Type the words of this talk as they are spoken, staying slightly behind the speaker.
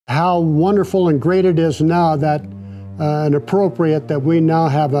how wonderful and great it is now that and appropriate that we now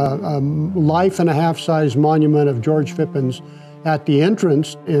have a life-and-a-half-size monument of George Phippen's at the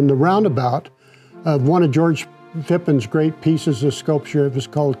entrance in the roundabout of one of George Phippen's great pieces of sculpture. It was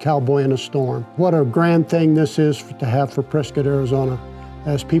called Cowboy in a Storm. What a grand thing this is to have for Prescott, Arizona.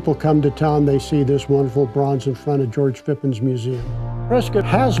 As people come to town, they see this wonderful bronze in front of George Phippen's museum. Prescott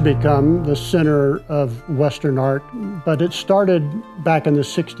has become the center of Western art, but it started back in the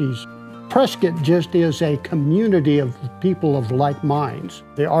 60s. Prescott just is a community of people of like minds.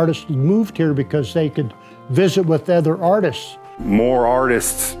 The artists moved here because they could visit with other artists. More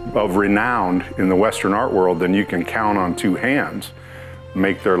artists of renown in the Western art world than you can count on two hands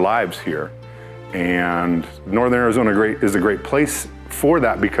make their lives here. And Northern Arizona is a great place for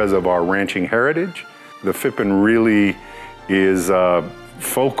that because of our ranching heritage. The Phippen really is a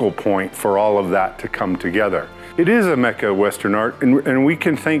focal point for all of that to come together. It is a Mecca of Western art, and we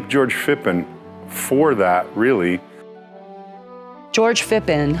can thank George Phippen for that, really. George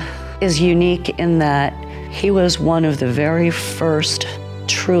Phippen is unique in that he was one of the very first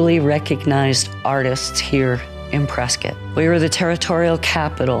truly recognized artists here in Prescott. We were the territorial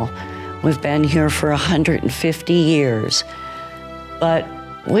capital. We've been here for 150 years, but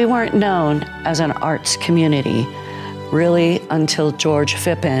we weren't known as an arts community really until George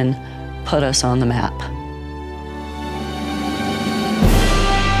Phippen put us on the map.